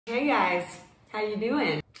Hey guys, how you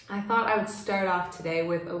doing? I thought I would start off today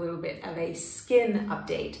with a little bit of a skin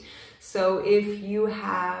update. So if you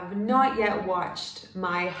have not yet watched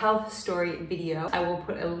my health story video, I will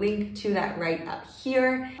put a link to that right up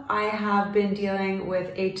here. I have been dealing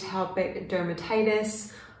with atopic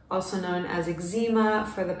dermatitis, also known as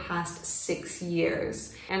eczema, for the past 6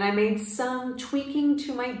 years. And I made some tweaking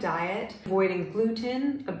to my diet, avoiding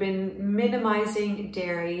gluten. I've been minimizing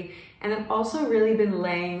dairy, and I've also really been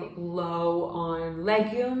laying low on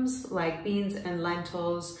legumes like beans and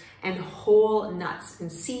lentils, and whole nuts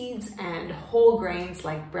and seeds, and whole grains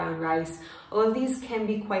like brown rice. All of these can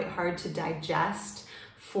be quite hard to digest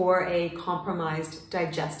for a compromised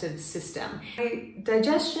digestive system. My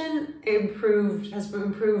digestion has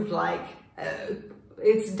improved like,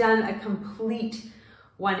 it's done a complete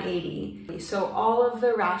 180. So all of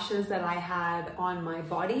the rashes that I had on my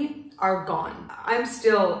body are gone. I'm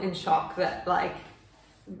still in shock that like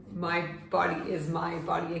my body is my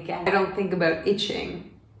body again. I don't think about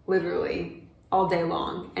itching literally all day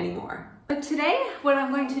long anymore. But today what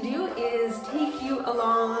I'm going to do is take you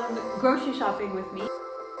along grocery shopping with me.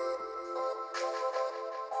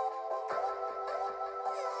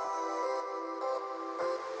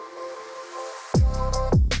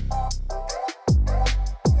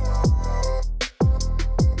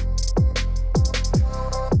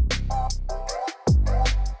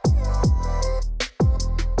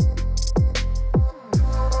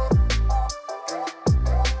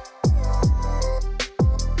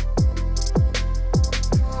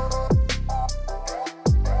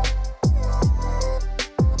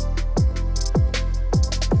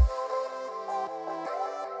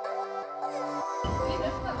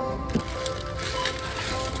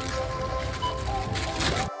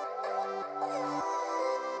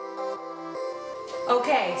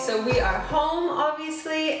 Okay, so we are home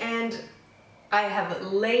obviously, and I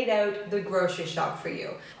have laid out the grocery shop for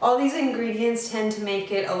you. All these ingredients tend to make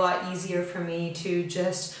it a lot easier for me to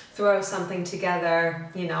just throw something together,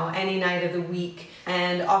 you know, any night of the week.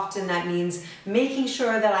 And often that means making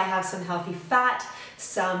sure that I have some healthy fat,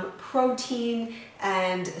 some protein,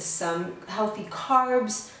 and some healthy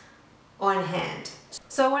carbs on hand.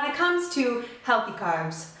 So when it comes to healthy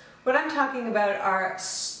carbs, what I'm talking about are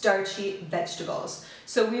starchy vegetables.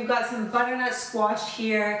 So we've got some butternut squash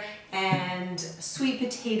here and sweet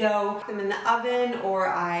potato. Put them in the oven, or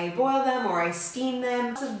I boil them, or I steam them.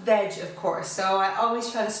 Lots of veg, of course. So I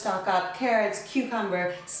always try to stock up carrots,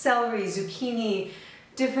 cucumber, celery, zucchini,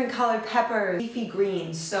 different colored peppers, leafy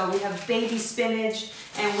greens. So we have baby spinach,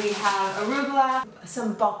 and we have arugula,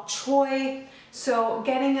 some bok choy. So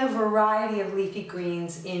getting a variety of leafy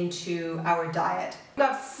greens into our diet. We've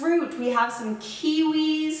got fruit, we have some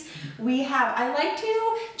kiwis, I like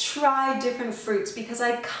to try different fruits because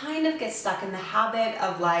I kind of get stuck in the habit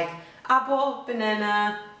of like apple,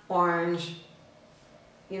 banana, orange,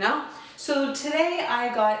 you know? So today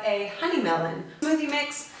I got a honey melon smoothie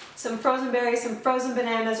mix, some frozen berries, some frozen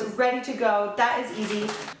bananas, ready to go. That is easy.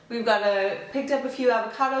 We've picked up a few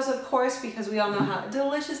avocados, of course, because we all know how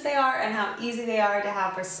delicious they are and how easy they are to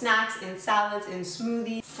have for snacks, in salads, in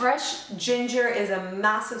smoothies. Fresh ginger is a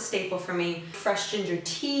massive staple for me. Fresh ginger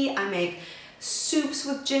tea, I make soups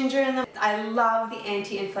with ginger in them. I love the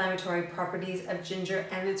anti-inflammatory properties of ginger,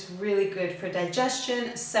 and it's really good for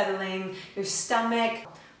digestion, settling your stomach.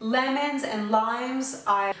 Lemons and limes,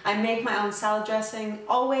 I make my own salad dressing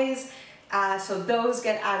always. So those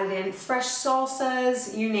get added in. Fresh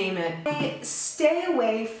salsas, you name it. I stay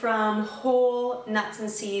away from whole nuts and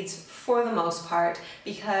seeds for the most part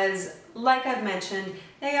because, like I've mentioned,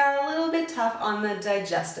 they are a little bit tough on the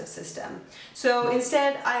digestive system. So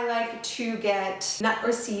instead, I like to get nut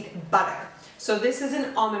or seed butter. So this is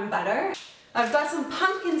an almond butter. I've got some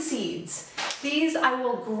pumpkin seeds. These I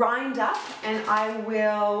will grind up and I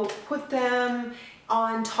will put them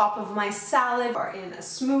on top of my salad or in a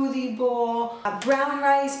smoothie bowl. Brown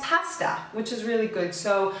rice pasta, which is really good.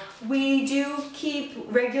 So we do keep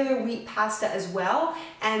regular wheat pasta as well,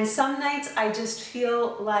 and some nights I just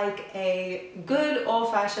feel like a good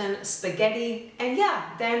old-fashioned spaghetti, and yeah,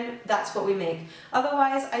 then that's what we make.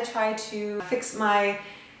 Otherwise, I try to fix my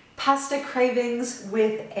pasta cravings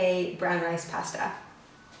with a brown rice pasta.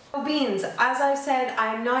 Beans, as I've said,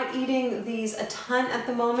 I'm not eating these a ton at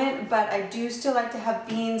the moment, but I do still like to have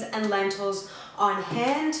beans and lentils on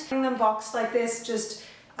hand. Bring them boxed like this, just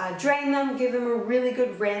drain them, give them a really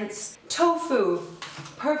good rinse. Tofu,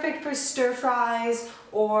 perfect for stir fries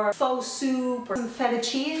or faux soup or some feta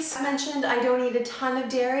cheese. As mentioned, I don't eat a ton of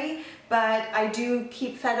dairy, but I do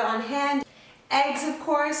keep feta on hand. Eggs, of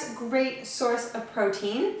course, great source of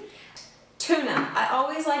protein. Tuna. I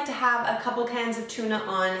always like to have a couple cans of tuna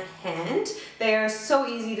on hand. They are so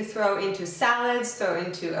easy to throw into salads, throw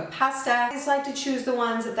into a pasta. I always like to choose the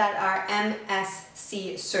ones that are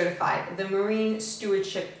MSC certified, the Marine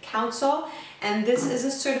Stewardship Council. And this is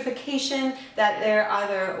a certification that they're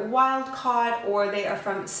either wild caught or they are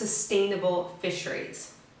from sustainable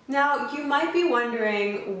fisheries. Now, you might be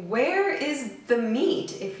wondering, where is the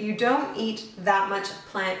meat if you don't eat that much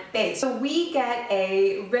plant-based? So we get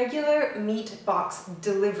a regular meat box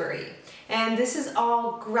delivery, and this is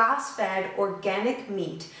all grass-fed organic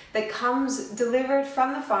meat that comes delivered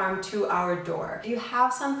from the farm to our door. If you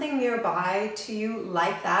have something nearby to you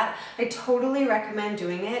like that, I totally recommend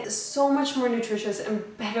doing it. It's so much more nutritious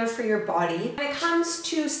and better for your body. When it comes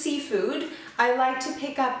to seafood, I like to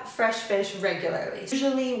pick up fresh fish regularly.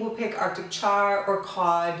 Usually we'll pick Arctic char or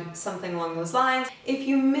cod, something along those lines. If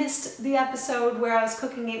you missed the episode where I was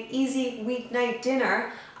cooking an easy weeknight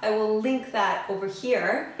dinner, I will link that over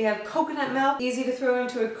here. We have coconut milk, easy to throw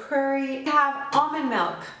into a curry. We have almond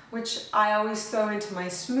milk, which I always throw into my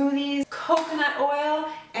smoothies. Coconut oil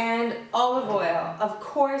and olive oil. Of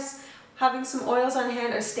course, having some oils on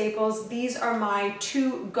hand are staples. These are my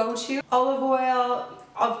two go-to. Olive oil,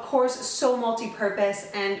 of course, so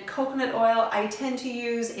multi-purpose, and coconut oil I tend to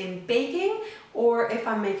use in baking or if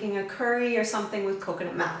I'm making a curry or something with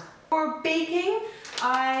coconut milk. For baking,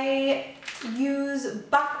 I use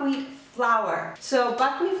buckwheat flour. So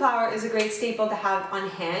buckwheat flour is a great staple to have on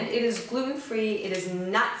hand. It is gluten-free, it is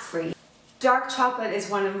nut-free. Dark chocolate is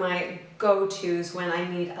one of my go-tos when I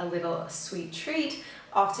need a little sweet treat.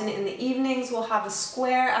 Often in the evenings we'll have a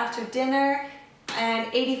square after dinner,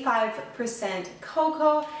 and 85%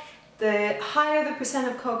 cocoa. The higher the percent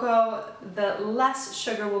of cocoa, the less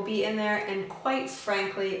sugar will be in there, and quite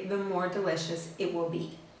frankly, the more delicious it will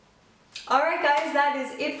be. Alright guys, that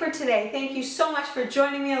is it for today. Thank you so much for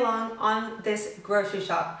joining me along on this grocery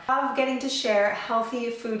shop. I love getting to share healthy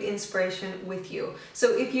food inspiration with you.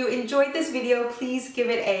 So if you enjoyed this video, please give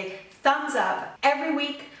it a thumbs up. Every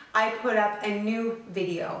week I put up a new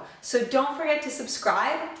video. So don't forget to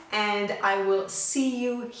subscribe, and I will see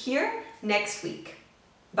you here next week.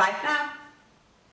 Bye for now.